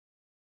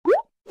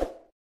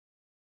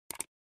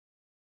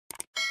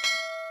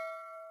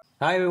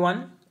Hi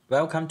everyone,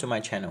 welcome to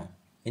my channel.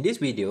 In this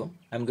video,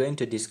 I'm going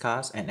to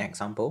discuss an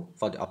example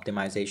for the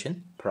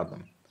optimization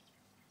problem.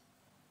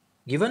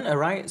 Given a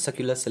right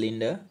circular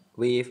cylinder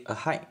with a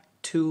height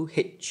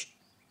 2h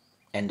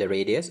and the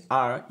radius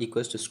r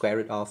equals to square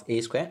root of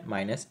a squared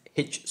minus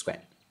h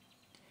squared.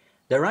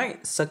 The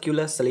right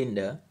circular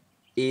cylinder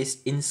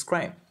is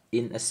inscribed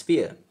in a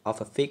sphere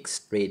of a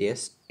fixed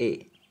radius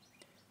a.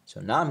 So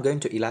now I'm going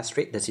to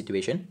illustrate the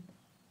situation.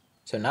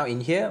 So now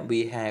in here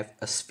we have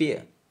a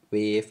sphere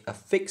with a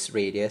fixed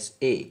radius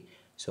a.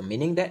 So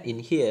meaning that in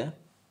here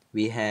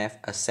we have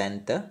a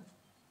center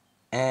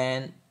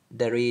and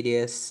the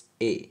radius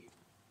a.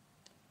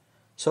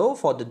 So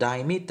for the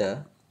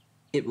diameter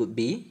it would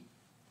be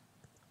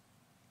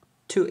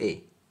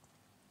 2a.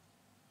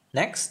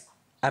 Next,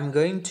 I'm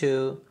going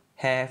to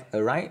have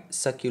a right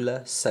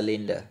circular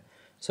cylinder.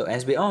 So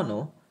as we all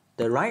know,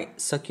 the right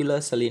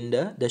circular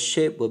cylinder, the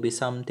shape will be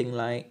something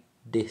like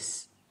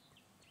this.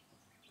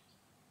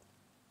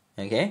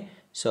 Okay,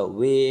 so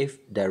with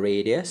the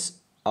radius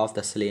of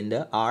the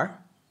cylinder r,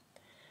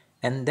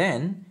 and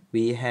then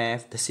we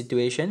have the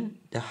situation,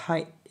 the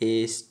height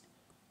is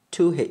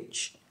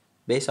 2h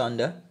based on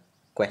the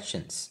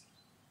questions.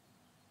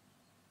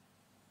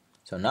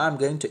 So now I'm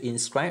going to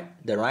inscribe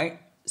the right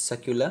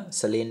circular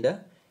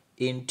cylinder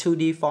in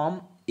 2D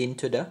form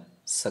into the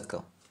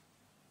circle.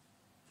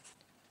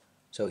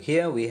 So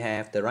here we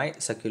have the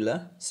right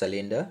circular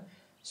cylinder.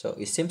 So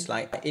it seems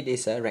like it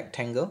is a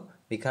rectangle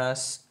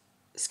because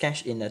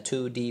sketched in a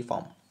 2D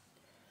form.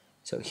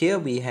 So here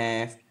we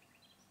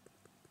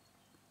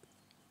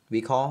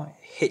call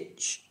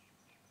H.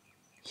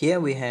 Here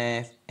we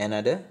have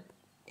another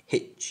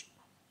H.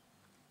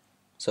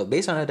 So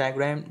based on the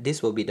diagram,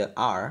 this will be the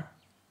R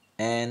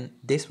and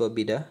this will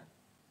be the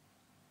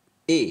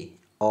A,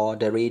 or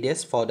the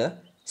radius for the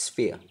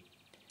sphere.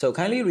 So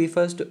kindly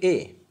refers to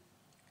A.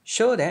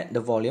 Show that the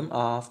volume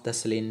of the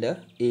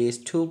cylinder is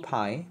 2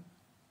 pi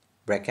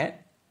bracket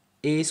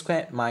a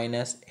squared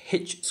minus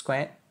h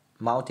squared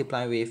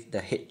multiplied with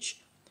the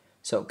h.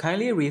 So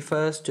kindly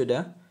refers to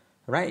the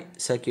right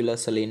circular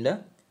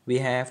cylinder. We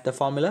have the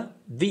formula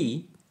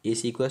V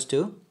is equals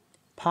to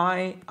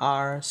pi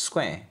r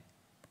squared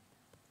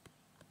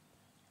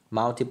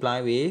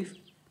multiplied with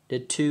the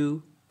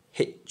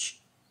 2h.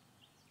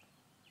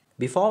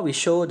 Before we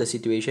show the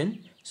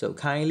situation, so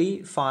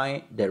kindly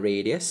find the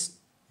radius.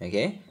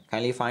 Okay,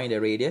 kindly find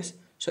the radius.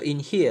 So in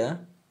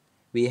here,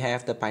 we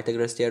have the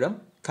Pythagoras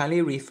Theorem.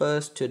 Kindly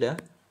refers to the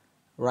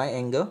right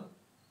angle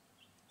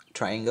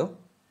triangle.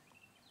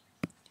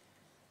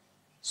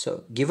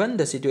 So given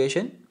the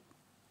situation,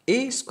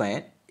 a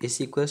squared is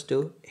equals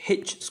to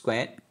h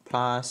squared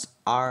plus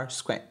r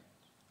squared.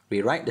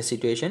 Rewrite the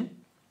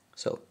situation.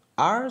 So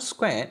r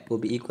squared will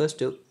be equals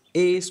to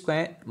a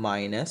squared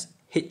minus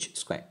h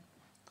squared.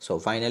 So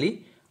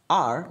finally,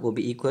 r will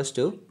be equals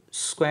to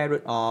square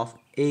root of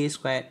a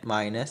squared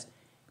minus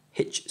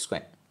h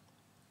squared.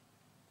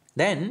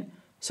 Then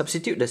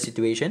substitute the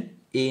situation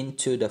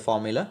into the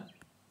formula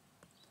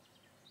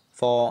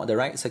for the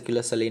right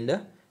circular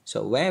cylinder.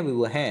 So where we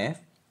will have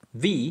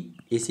V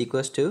is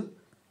equals to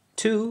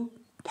 2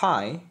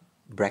 pi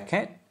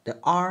bracket the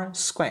r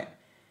squared,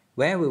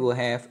 where we will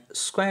have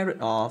square root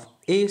of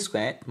a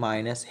squared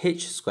minus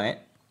h squared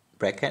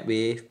bracket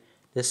with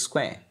the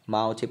square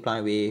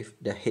multiplied with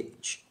the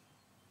h.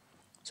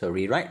 So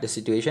rewrite the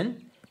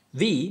situation.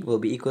 V will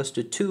be equals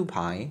to 2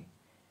 pi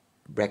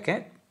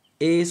bracket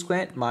a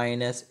squared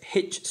minus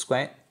h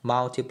squared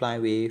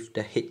multiplied with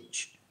the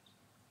h.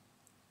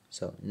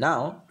 So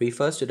now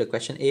refers to the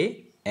question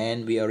A,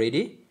 and we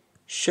already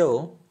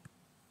show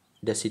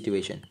the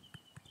situation.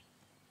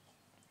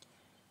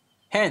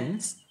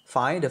 Hence,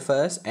 find the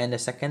first and the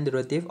second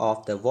derivative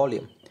of the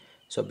volume.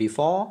 So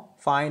before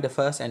find the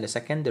first and the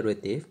second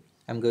derivative,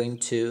 I'm going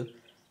to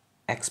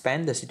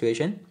expand the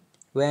situation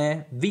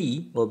where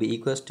V will be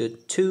equals to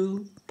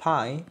 2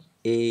 pi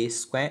a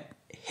squared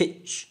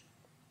h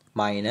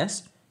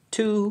minus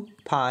 2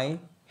 pi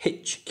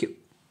h cubed.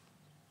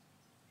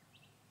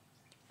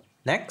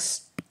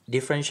 Next,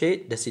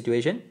 differentiate the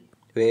situation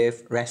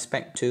with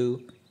respect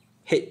to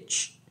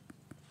h.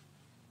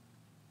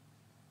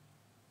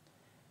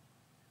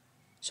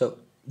 So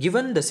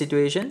given the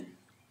situation,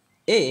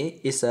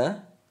 A is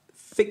a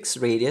fixed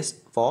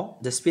radius for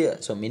the sphere,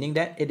 so meaning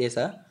that it is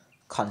a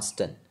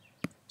constant.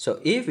 So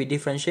if we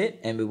differentiate,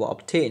 and we will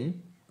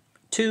obtain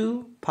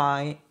 2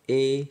 pi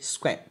a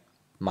squared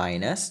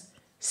minus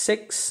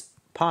 6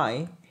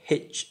 pi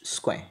h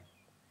squared.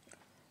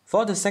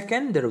 For the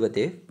second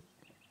derivative,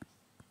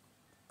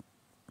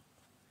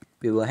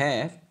 we will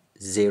have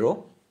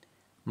 0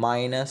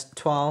 minus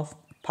 12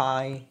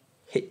 pi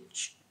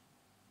h.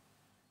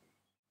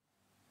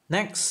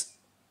 Next,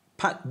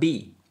 part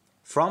B.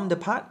 From the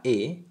part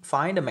A,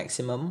 find the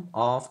maximum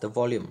of the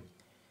volume.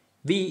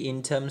 V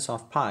in terms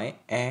of pi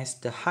as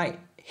the height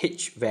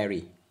h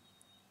vary.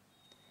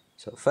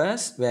 So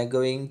first, we are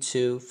going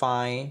to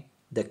find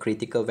the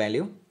critical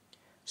value.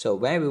 So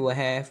where we will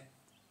have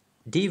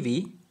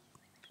dV,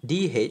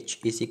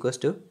 dH is equals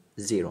to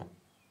 0.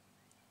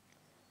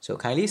 So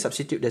kindly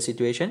substitute the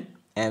situation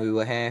and we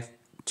will have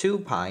 2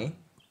 pi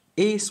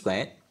a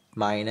squared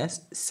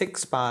minus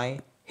 6 pi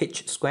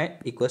h squared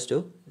equals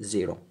to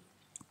 0.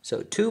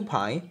 So 2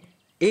 pi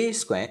a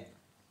squared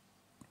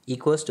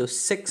equals to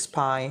 6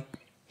 pi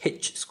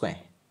h squared.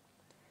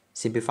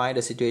 Simplify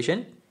the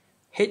situation.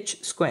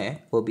 H squared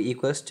will be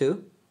equals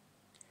to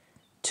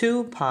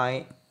 2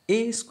 pi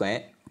a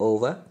squared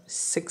over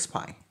 6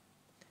 pi.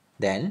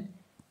 Then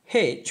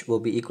h will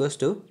be equals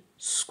to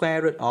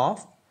square root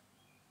of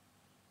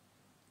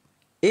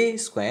a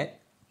squared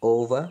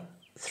over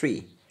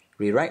 3.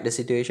 Rewrite the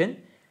situation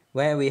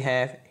where we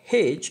have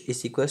h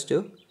is equals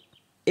to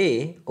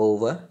a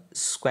over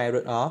square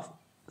root of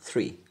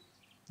 3.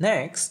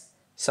 Next,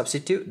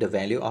 substitute the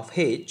value of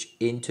h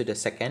into the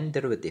second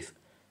derivative.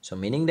 So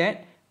meaning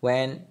that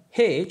when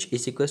h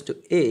is equals to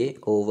a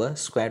over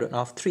square root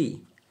of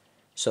 3,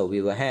 so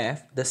we will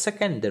have the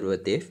second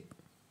derivative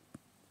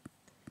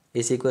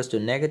is equals to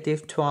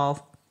negative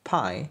 12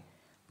 pi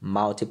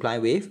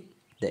multiplied with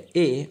the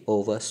a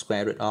over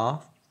square root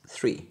of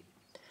 3.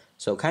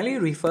 So kindly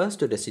refers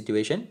to the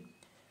situation.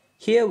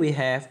 Here we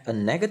have a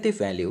negative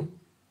value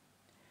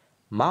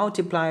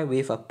multiplied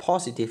with a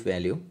positive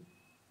value,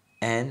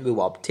 and we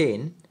will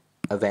obtain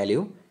a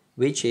value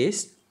which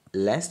is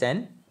less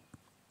than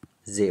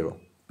 0.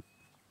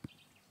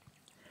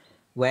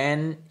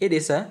 When it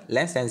is a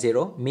less than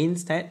 0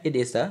 means that it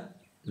is a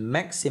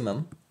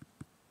maximum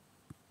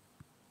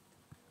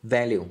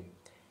value.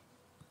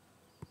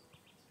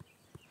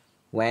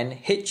 When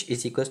h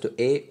is equals to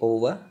a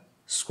over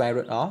square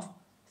root of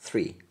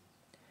 3.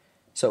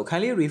 So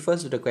kindly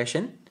refers to the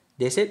question.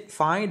 They said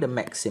find the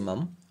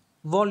maximum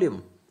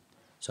volume.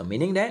 So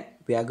meaning that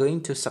we are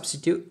going to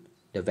substitute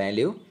the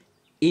value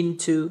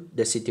into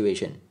the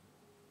situation.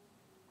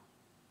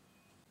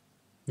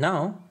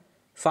 Now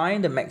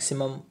find the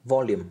maximum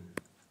volume.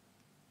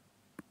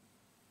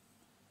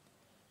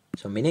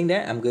 So meaning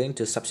that I'm going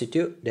to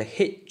substitute the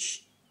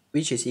h,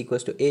 which is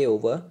equals to a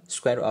over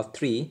square root of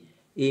 3,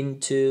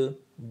 into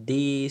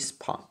this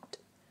part.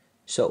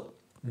 So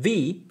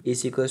v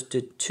is equals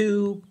to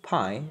 2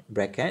 pi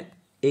bracket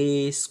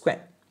a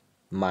squared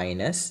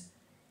minus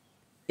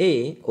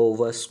a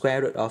over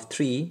square root of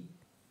 3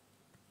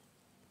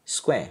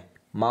 square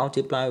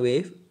multiplied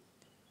with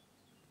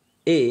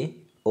a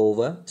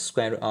over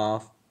square root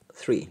of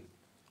 3.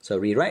 So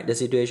rewrite the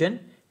situation.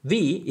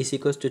 V is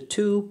equals to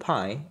 2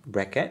 pi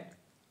bracket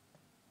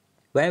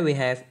where we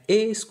have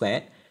a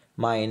squared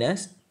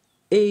minus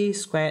a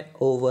squared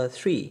over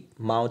 3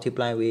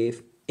 multiplied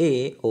with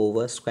a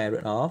over square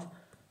root of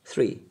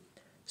 3.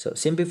 So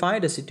simplify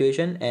the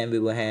situation and we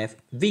will have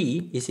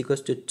v is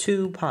equals to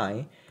 2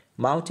 pi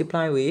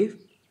multiplied with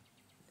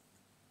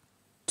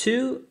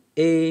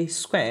 2a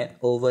squared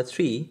over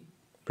 3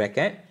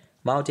 bracket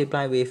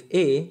multiplied with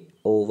a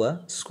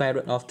over square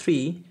root of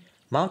 3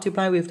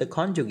 multiplied with the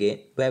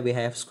conjugate where we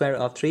have square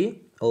root of 3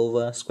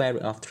 over square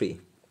root of 3.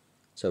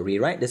 So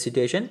rewrite the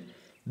situation.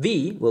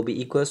 V will be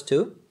equals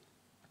to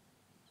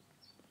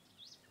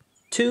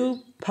 2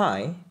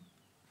 pi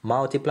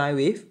multiplied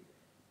with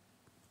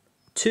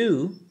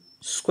 2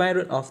 square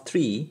root of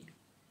 3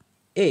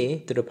 a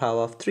to the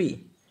power of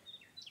 3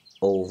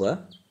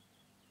 over.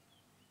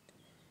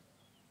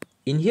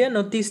 In here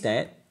notice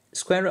that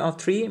square root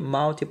of 3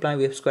 multiplied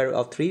with square root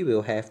of 3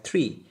 will have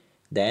 3.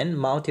 Then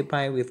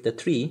multiply with the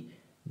 3.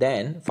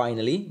 Then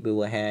finally we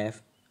will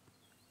have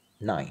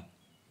 9.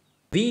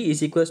 V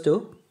is equals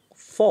to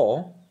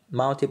 4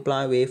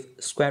 multiplied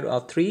with square root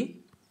of 3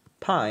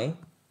 pi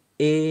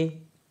a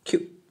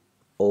cubed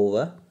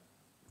over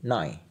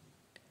 9.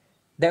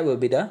 That will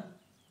be the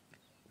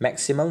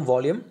maximum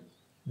volume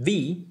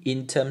V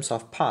in terms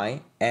of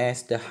pi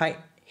as the height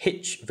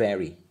h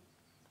vary.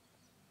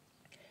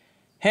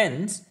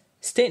 Hence,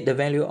 state the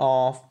value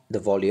of the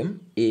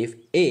volume if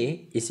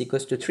A is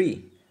equals to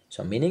 3.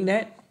 So meaning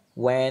that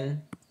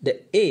when the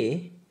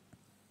A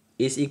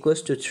is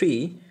equals to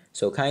 3,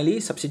 so kindly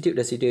substitute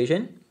the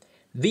situation.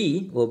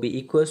 V will be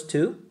equals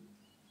to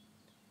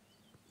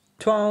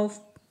 12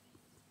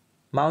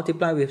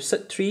 multiplied with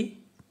 3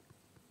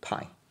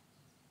 pi.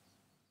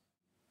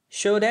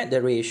 Show that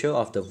the ratio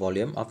of the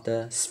volume of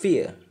the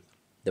sphere.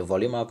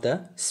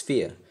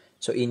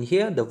 So in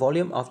here, the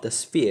volume of the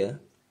sphere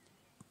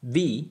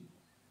V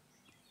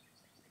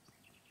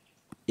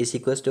is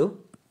equals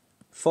to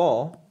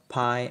 4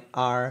 pi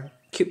r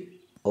cubed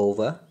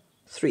over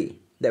 3.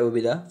 That will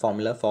be the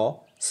formula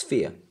for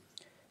sphere.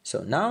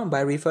 So now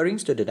by referring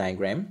to the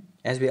diagram,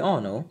 as we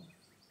all know,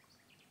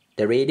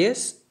 the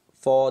radius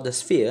for the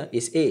sphere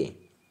is A.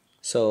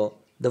 So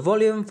the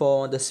volume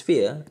for the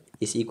sphere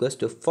is equals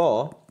to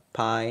 4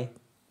 pi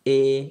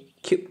a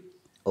cubed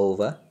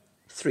over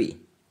 3.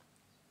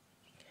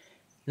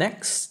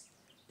 Next,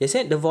 they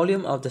said the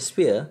volume of the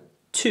sphere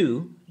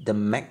to the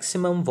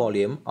maximum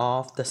volume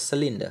of the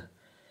cylinder.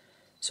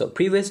 So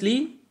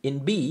previously in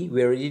B,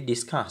 we already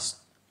discussed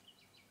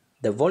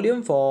the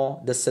volume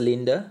for the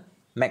cylinder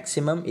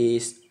maximum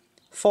is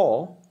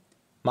 4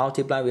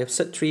 multiplied with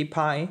 3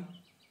 pi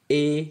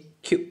a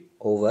cubed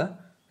over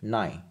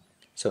 9.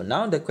 So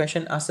now the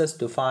question asks us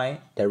to find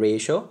the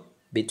ratio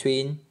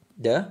between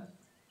the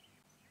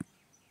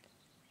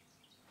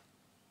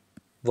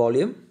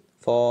volume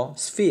for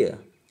sphere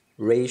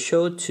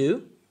ratio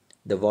to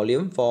the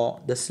volume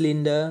for the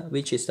cylinder,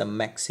 which is the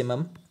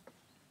maximum.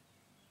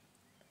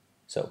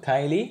 So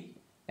kindly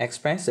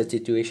express the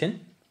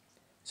situation.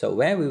 So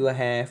where we will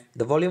have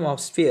the volume of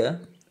sphere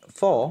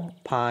 4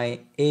 pi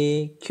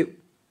a cube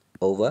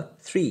over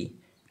 3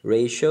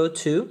 ratio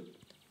to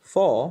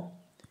 4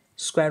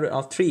 square root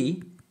of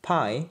 3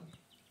 pi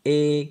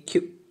a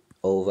cube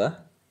over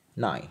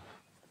 9.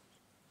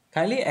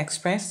 Kindly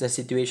express the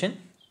situation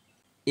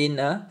in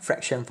a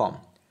fraction form.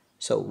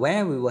 So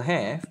where we will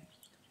have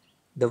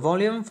the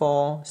volume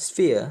for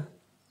sphere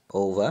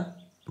over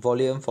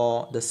volume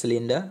for the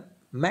cylinder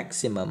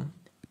maximum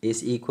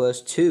is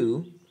equals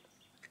to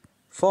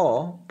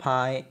 4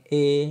 pi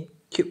a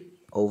cube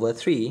over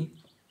 3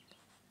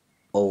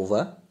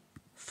 over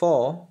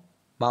 4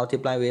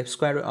 multiplied with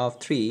square root of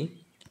 3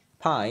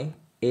 pi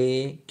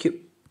a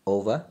cube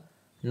over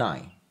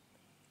 9.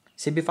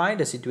 Simplify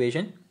the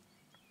situation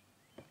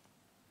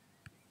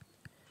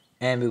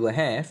and we will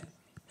have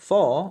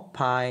 4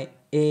 pi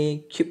a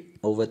cube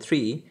over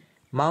 3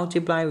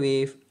 multiplied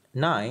with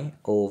 9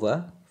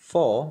 over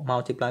 4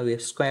 multiplied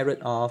with square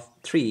root of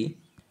 3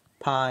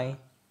 pi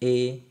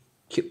a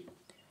cube.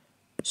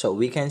 So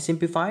we can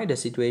simplify the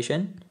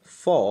situation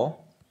 4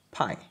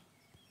 pi.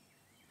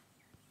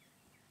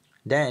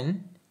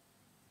 Then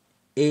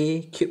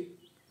a cube.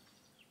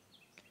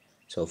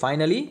 So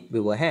finally we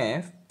will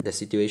have the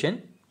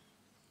situation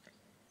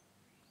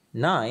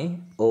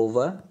 9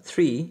 over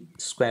 3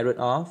 square root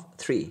of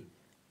 3.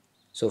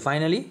 So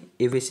finally,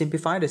 if we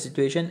simplify the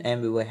situation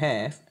and we will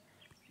have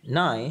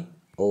 9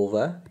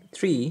 over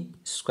 3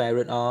 square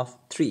root of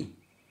 3.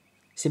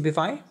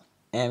 Simplify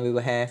and we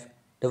will have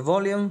the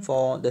volume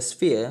for the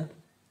sphere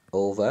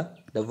over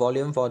the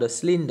volume for the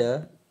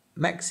cylinder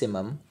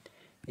maximum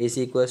is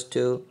equals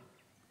to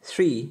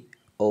 3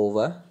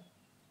 over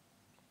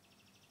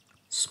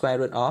square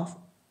root of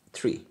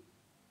 3.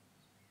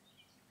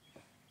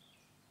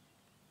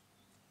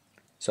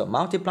 So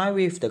multiply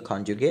with the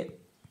conjugate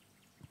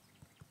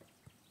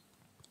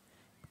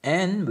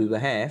and we will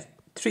have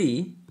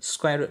 3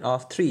 square root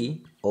of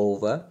 3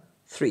 over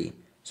 3.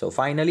 So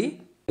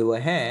finally, we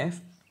will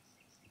have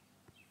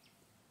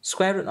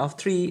square root of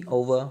 3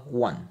 over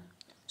 1.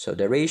 So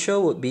the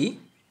ratio would be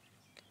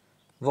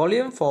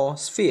volume for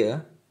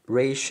sphere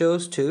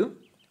ratios to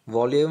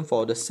volume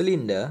for the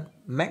cylinder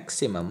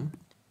maximum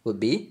would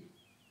be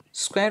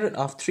square root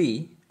of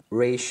 3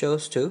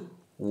 ratios to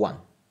 1.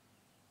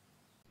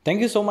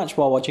 Thank you so much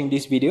for watching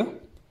this video.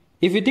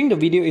 If you think the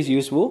video is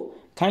useful,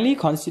 kindly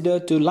consider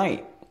to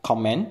like,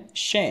 comment,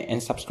 share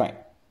and subscribe.